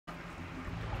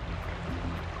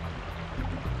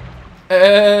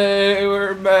Hey,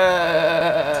 we're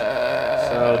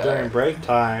back. So during break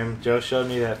time, Joe showed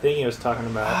me that thing he was talking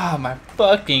about. Ah, my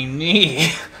fucking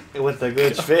knee. With the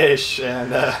glitch fish,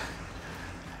 and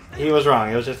he was wrong.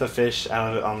 It was just a fish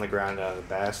on the ground out of the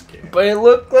basket. But it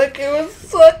looked like it was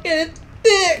sucking its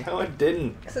dick. No, it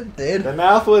didn't. Yes, it did. The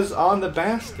mouth was on the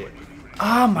basket.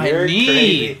 Ah, my You're knee.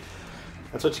 crazy.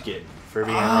 That's what you get for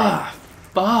being wrong.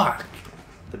 Fuck.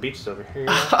 The beach is over here.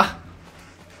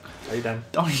 Are you done?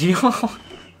 Don't you? You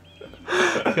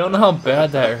don't know how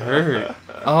bad that hurt.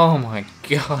 Oh my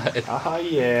god. Ah,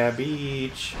 yeah,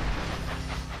 beach.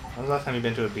 When was the last time you've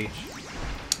been to a beach?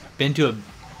 Been to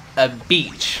a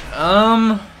beach.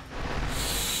 Yeah.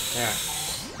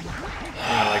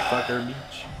 Like Fucker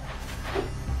Beach.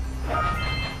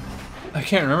 I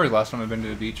can't remember the last time I've been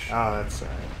to a beach. Oh, that's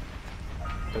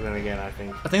but then again, I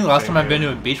think the last time I've been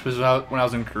to a beach was when I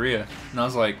was in Korea. And I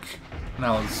was like, when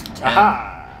I was 10.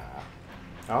 Aha!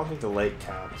 I don't think the lake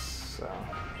counts, so.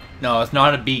 No, it's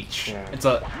not a beach. Yeah. It's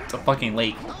a fucking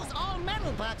lake. Have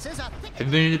you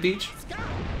been to the beach?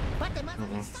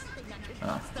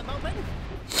 Oh.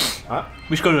 Huh?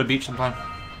 We should go to a beach sometime.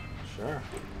 Sure.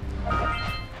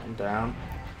 I'm down.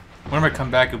 Whenever I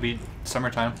come back, it'll be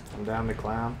summertime. I'm down to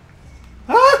clown.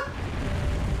 Ah!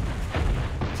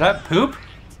 Is that poop?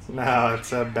 No,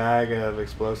 it's a bag of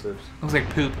explosives. Looks like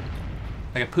poop.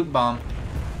 Like a poop bomb.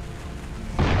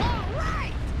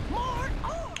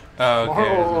 Oh,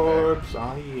 okay. Orbs.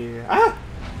 Oh, yeah. Ah!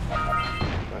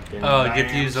 Fucking Oh, you have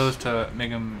to bams. use those to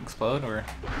make them explode, or?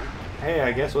 Hey,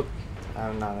 I guess what?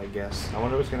 Not I guess. I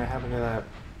wonder what's gonna happen to that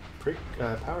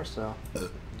power cell.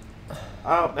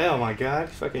 Oh my god!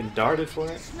 Fucking darted for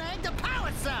it. Snag the power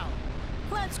cell.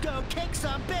 Let's go kick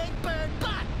some big bird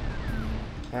butt.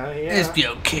 Hell yeah! Let's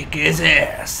go kick his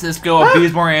ass. Let's go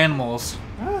abuse more animals.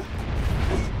 Ah.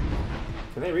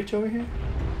 Can they reach over here?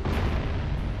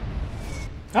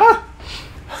 Ah!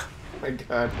 Oh my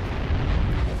god!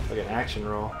 Like an action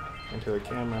roll into the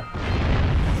camera.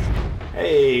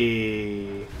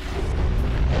 Hey!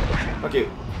 Okay.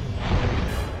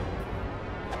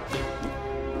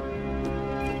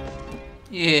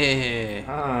 Yeah.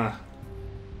 Ah.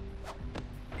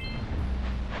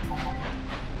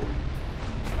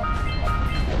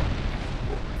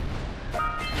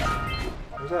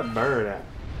 Where's that bird at?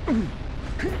 Is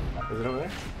it over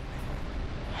there?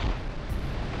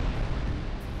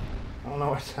 I don't know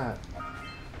where it's at.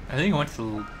 I think it went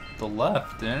to the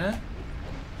left, didn't it?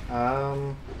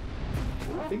 I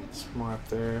think it's more up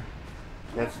there.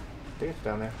 Yeah, I think it's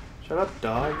down there. Shut up,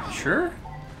 dog. Sure.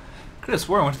 Could have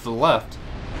sworn it went to the left.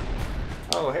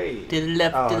 Oh, hey. To the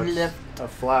left, Oh, to the it's left. a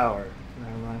flower.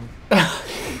 Never mind.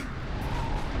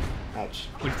 Ouch.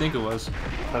 What do you think it was?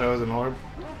 Thought it was an orb.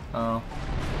 Oh.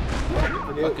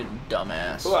 Okay. Fucking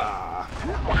dumbass. Ah.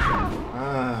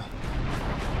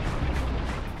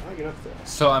 How do I get up there?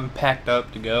 So I'm packed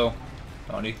up to go,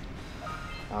 Tony.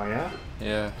 Oh, yeah?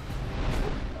 Yeah.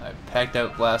 I packed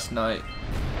out last night.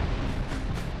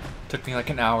 Took me like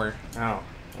an hour. Oh.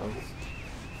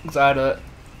 Cause I had to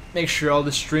make sure all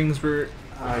the strings were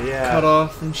Oh, yeah. cut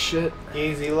off and shit.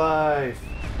 Easy life.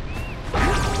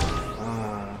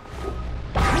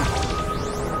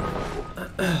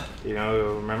 You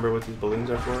know, remember what these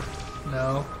balloons are for?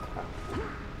 No.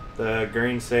 The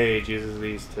green sage uses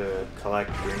these to collect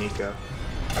your Nico.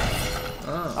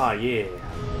 Oh. Oh, yeah.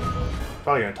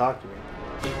 Probably gonna talk to me.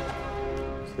 So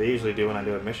they usually do when I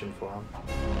do a mission for them.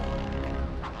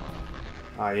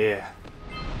 Oh, yeah.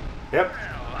 Yep.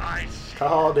 Well, I see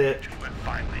Called it. you have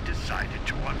finally decided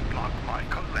to unblock my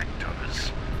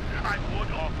collectors. I would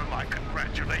offer my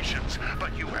congratulations,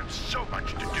 but you have so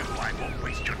much to do, I won't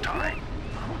waste your time.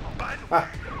 By the way,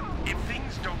 if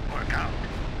things don't work out,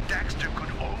 Daxter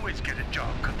could always get a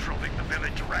job controlling the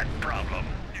village rat problem.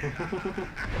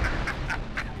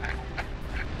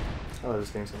 Oh, this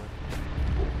game so much.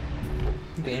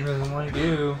 Game doesn't want to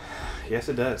do. Yes,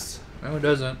 it does. No, it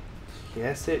doesn't.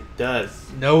 Yes, it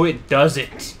does. No, it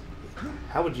doesn't.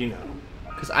 How would you know?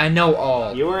 Cause I know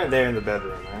all. You weren't there in the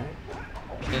bedroom, right?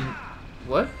 And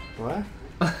what? What?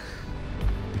 What?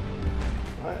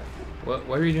 What?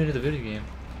 What were you doing to the video game?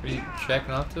 Were you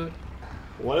jacking off to it?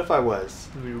 What if I was?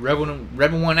 Were you rebel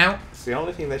one out? It's the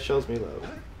only thing that shows me love.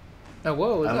 Oh,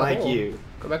 whoa! Unlike you.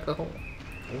 Go back to the hole.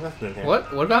 There's nothing in here.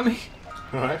 What? What about me?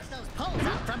 What? Those poles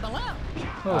out from below.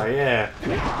 Oh, yeah.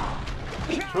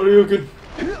 What are you looking?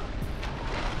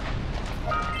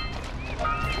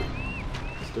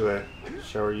 Let's do a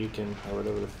shower you can, or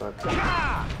whatever the fuck.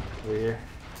 Over here.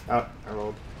 Oh, I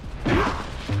rolled.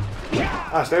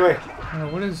 Ah, stay away. Oh,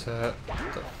 what is that?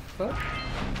 What the fuck?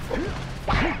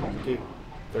 Okay.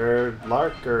 They're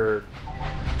lark or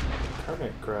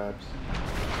hermit crabs.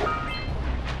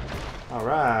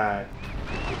 Alright.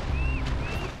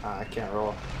 I can't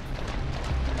roll.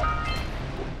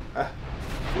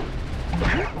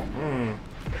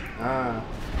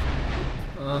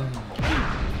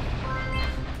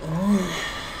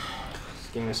 This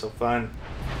game is so fun.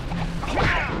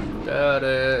 Got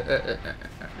it.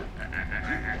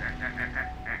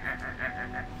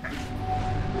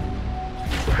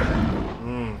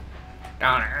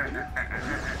 I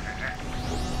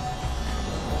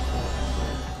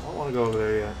don't want to go over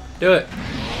there yet. Do it.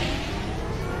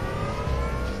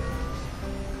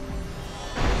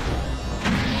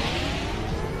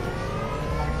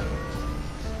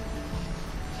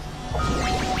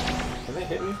 Can they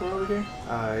hit me from over here?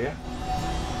 Yeah.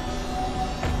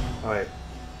 Oh, wait.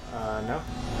 No.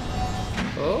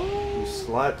 Oh. You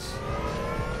sluts.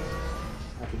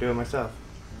 I have to do it myself.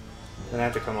 Then I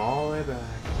have to come all the way back.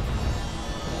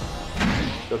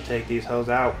 Go take these hoes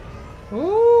out.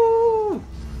 Ooh.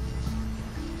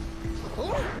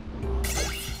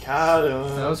 Got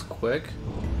him. That was quick.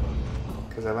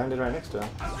 Because I landed right next to him.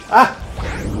 Ah!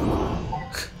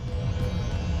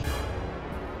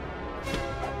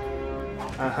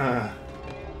 Uh-huh.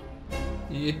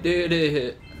 You did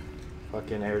it.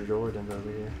 Fucking Air Jordans over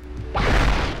here.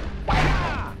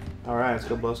 Alright, let's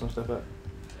go blow some stuff up.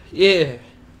 Yeah.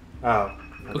 Oh.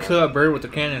 Go kill that bird with the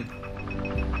cannon.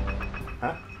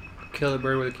 Huh? Kill the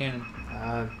bird with a cannon.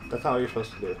 That's not what you're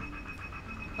supposed to do.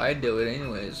 I do it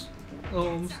anyways.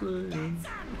 Oh, I'm saying.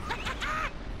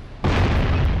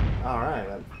 Alright,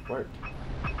 that worked.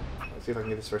 Let's see if I can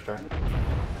get this first try.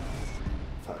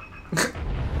 Fuck.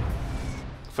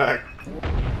 Fuck.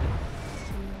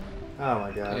 Oh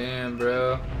my god. Damn,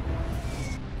 bro.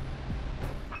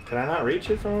 Can I not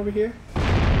reach it from over here?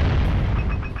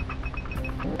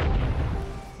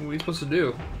 What are you supposed to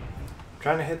do? I'm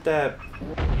trying to hit that...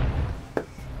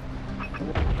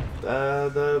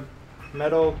 the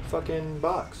metal fucking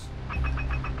box.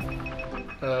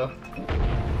 Nope.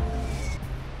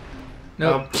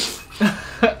 Oh.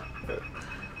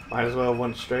 Might as well have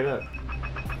went straight up.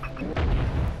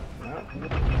 No.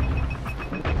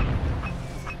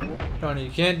 Tony,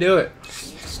 you can't do it.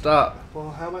 Stop.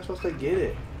 Well, how am I supposed to get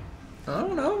it? I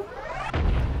don't know.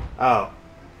 Oh.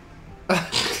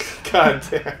 God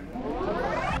damn.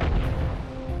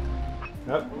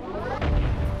 Yep.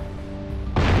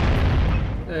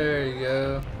 There you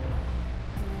go.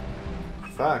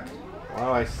 Fuck. Why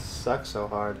do I suck so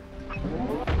hard?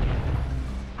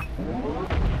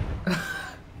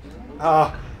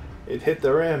 Oh, it hit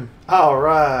the rim.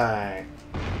 Alright.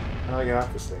 How do I get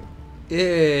off this thing?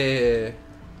 Yeah.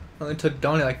 Only took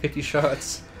Donnie like 50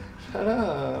 shots. Shut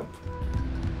up.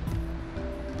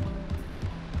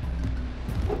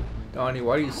 Donnie,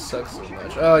 why do you suck so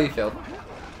much? Oh, you failed.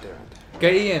 Damn it.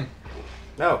 Get in.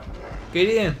 No. Get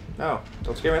in. No.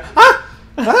 Don't scare me. Ah!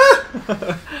 Ah!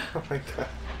 Oh my god.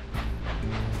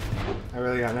 I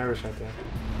really got nervous right there.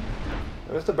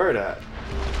 Where's the bird at?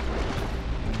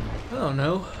 I don't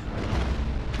know.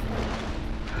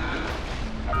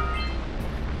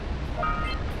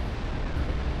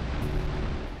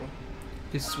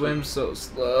 He swims so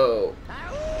slow.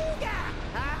 Auga!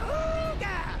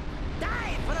 Auga!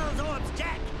 Dive for those orbs,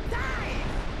 Jak! Dive!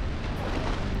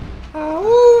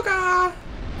 Auga!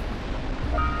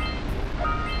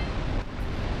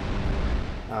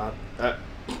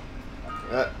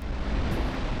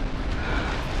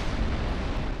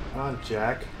 Come on,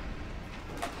 Jak.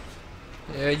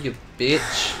 Yeah, you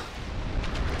bitch.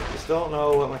 I still don't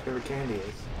know what my favorite candy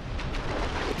is.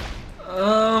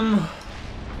 I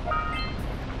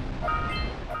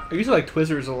used to like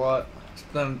Twizzlers a lot.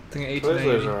 Then I'm thinking ate too many.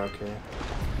 Twizzlers are okay.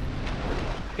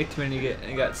 Ate too many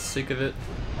and got sick of it.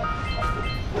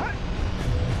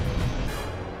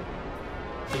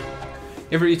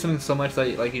 You ever eat something so much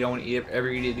that like you don't want to ever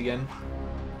eat it again?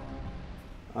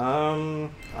 I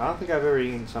don't think I've ever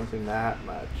eaten something that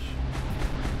much.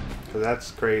 Cause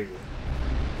that's crazy.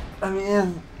 I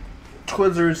mean,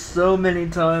 Twizzlers so many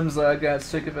times that I got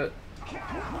sick of it.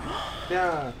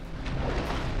 Yeah.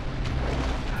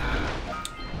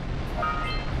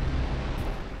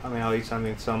 I mean, I'll eat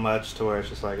something so much to where it's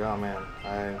just like, oh man,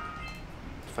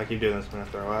 if I keep doing this, I'm gonna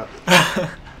throw up.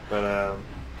 But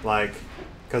like,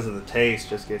 because of the taste,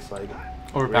 just gets like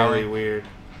really weird.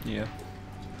 Yeah.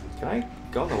 Can I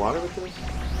go in the water with this?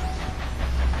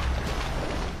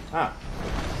 Ah.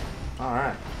 All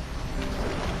right.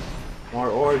 More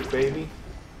orbs, baby.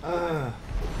 All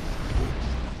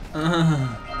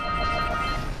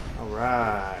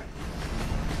right.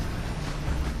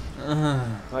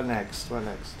 What next? What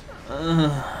next?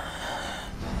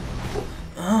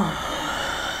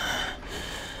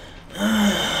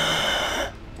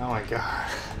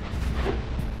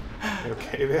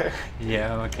 okay there?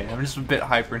 Yeah, okay. I'm just a bit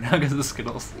hyper now because of the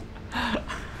Skittles.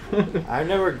 I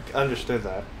never understood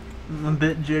that. I'm a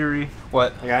bit jittery.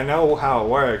 What? Like, I know how it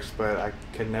works, but I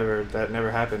could never. That never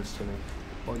happens to me.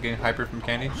 What, getting hyper from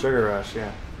candy? Sugar rush,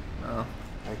 yeah. Oh.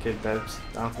 I don't think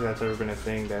that's ever been a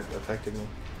thing that affected me.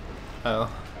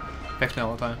 Oh. Affects me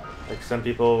all the time. Like, some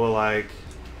people will, like,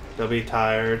 they'll be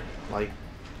tired, like,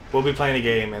 we'll be playing a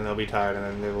game and they'll be tired and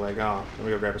then they'll be like, oh, let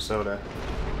me go grab a soda.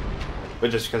 But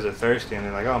just because they're thirsty and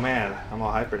they're like, oh man, I'm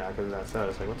all hyper now because of that soda.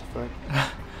 It's like, what the fuck?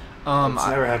 It's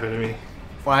never happened to me.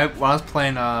 When I was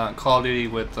playing Call of Duty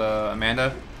with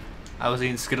Amanda, I was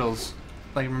eating Skittles.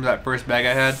 Like, remember that first bag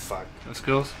I had? Fuck. Of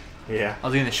Skittles? Yeah. I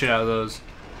was eating the shit out of those.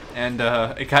 And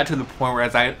it got to the point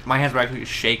where my hands were actually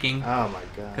shaking. Oh my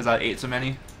god. Because I ate so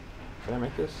many. Can I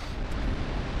make this?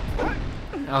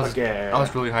 I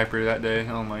was really hyper that day.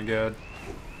 Oh my god.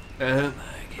 Oh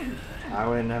my god. I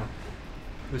wouldn't know.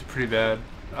 It was pretty bad.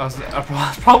 I was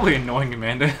probably annoying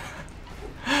Amanda.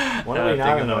 Why are we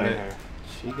not annoying her?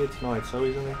 She gets annoyed so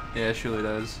easily. Yeah, she really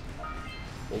does.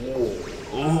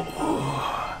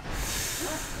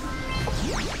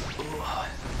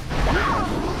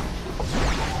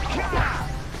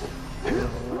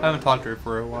 I haven't talked to her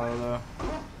for a while though.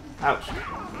 Ouch.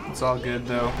 It's all good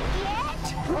though.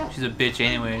 She's a bitch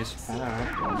anyways. I know,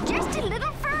 right? Just a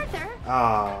little further.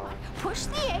 Oh. Push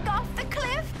the egg off the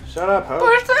cliff. Shut up, Hope.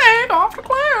 Push the egg off the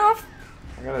cliff.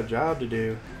 I got a job to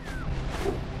do.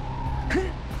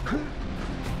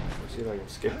 Let's see if I can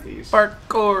skip these.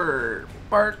 Parkour.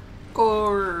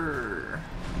 Parkour.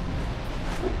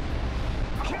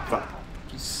 Fuck.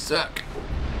 You suck.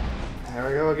 There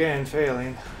we go again,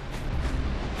 failing.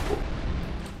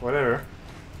 Whatever.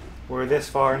 We're this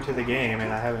far into the game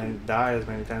and I haven't died as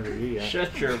many times as you yet.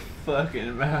 Shut your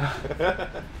fucking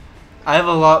mouth. I have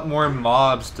a lot more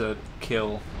mobs to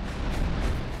kill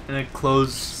in a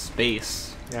closed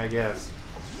space. Yeah, I guess.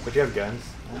 But you have guns.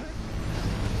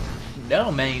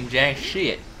 No, man, jack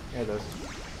shit. Yeah, it does.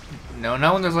 No,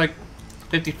 not when there's like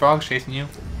 50 frogs chasing you.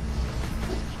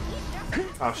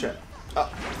 Oh, shit.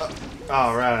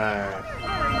 Alright.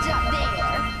 Birds up there.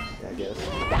 Yeah, I guess.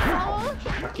 Oh,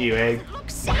 Fuck you, egg.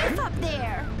 looks safe up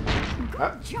there. Ah.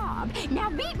 Good job. Now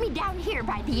meet me down here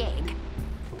by the egg.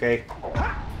 Okay.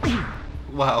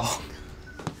 Wow.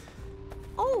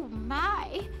 Oh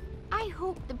my. I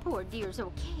hope the poor deer's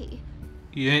okay.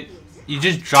 You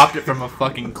just dropped it from a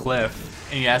fucking cliff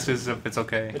and you asked us if it's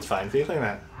okay. It's fine. See, look at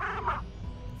that.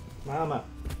 Mama.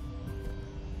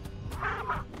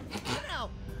 No.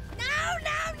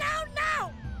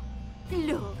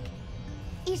 Look.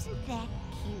 Isn't that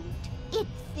cute? It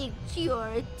thinks you're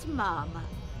its mama.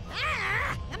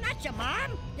 Ah, I'm not your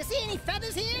mom. You see any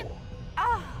feathers here?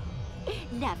 Oh,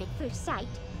 love at first sight.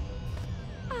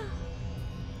 Oh.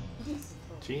 This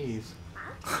Jeez.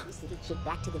 this little trip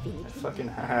back to the village. That's fucking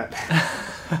hot.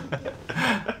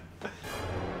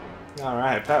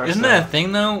 Alright, power Isn't that a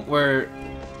thing though, where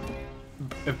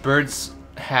if birds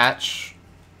hatch,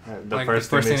 the first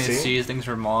thing they see is things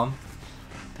for mom?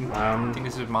 I think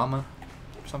it's his mama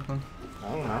or something.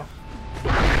 I don't know.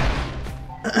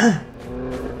 I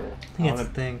think it's a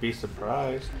thing. Be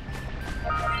surprised.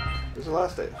 Where's the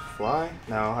last day? Fly?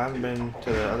 No, I haven't been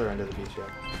to the other end of the beach yet.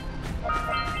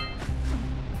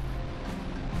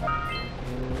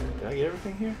 Did I get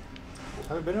everything here?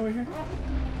 Have I been over here?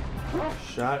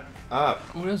 Shut up.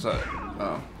 What is that?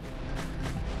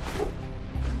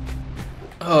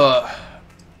 I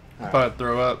thought I'd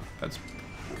throw up. That's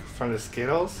From the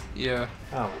Skittles? yeah.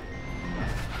 Oh.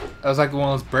 That was like one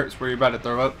of those burps where you're about to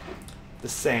throw up. The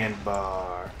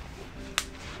sandbar.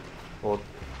 Well,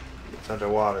 it's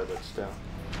underwater, but still.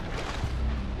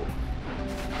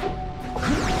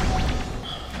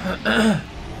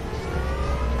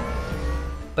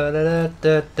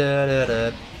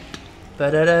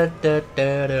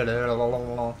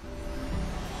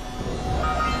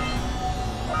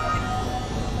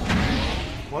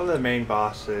 One of the main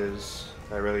bosses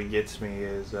that really gets me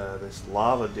is this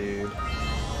lava dude.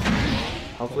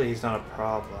 Hopefully he's not a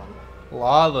problem.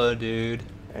 Lava, dude.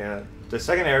 Yeah, the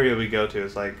second area we go to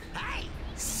is like, Hey,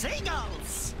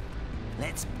 seagulls!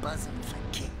 Let's buzz them for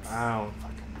kicks. I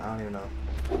don't even know.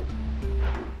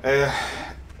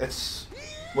 It's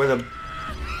where the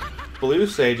blue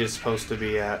sage is supposed to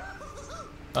be at.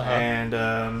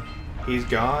 And he's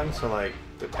gone, so like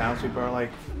the townspeople are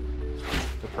like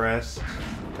depressed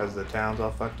because the town's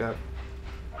all fucked up.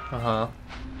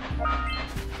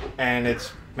 And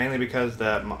it's mainly because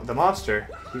the monster,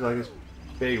 he's like this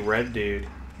big red dude,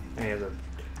 and he has a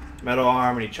metal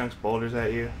arm and he chunks boulders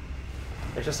at you.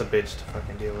 It's just a bitch to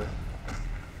fucking deal with.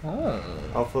 Oh.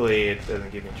 Hopefully it doesn't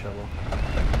get me in trouble.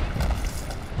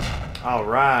 All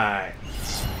right.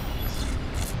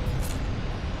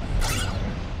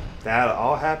 That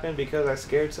all happened because I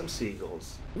scared some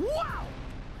seagulls. Wow!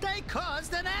 They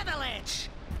caused an avalanche.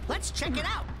 Let's check it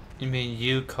out. You mean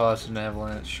you caused an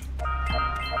avalanche?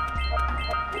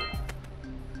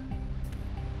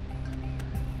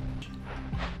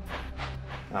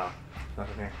 Oh,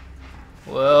 nothing here.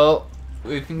 Well,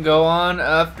 we can go on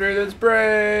after this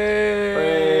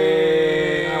break.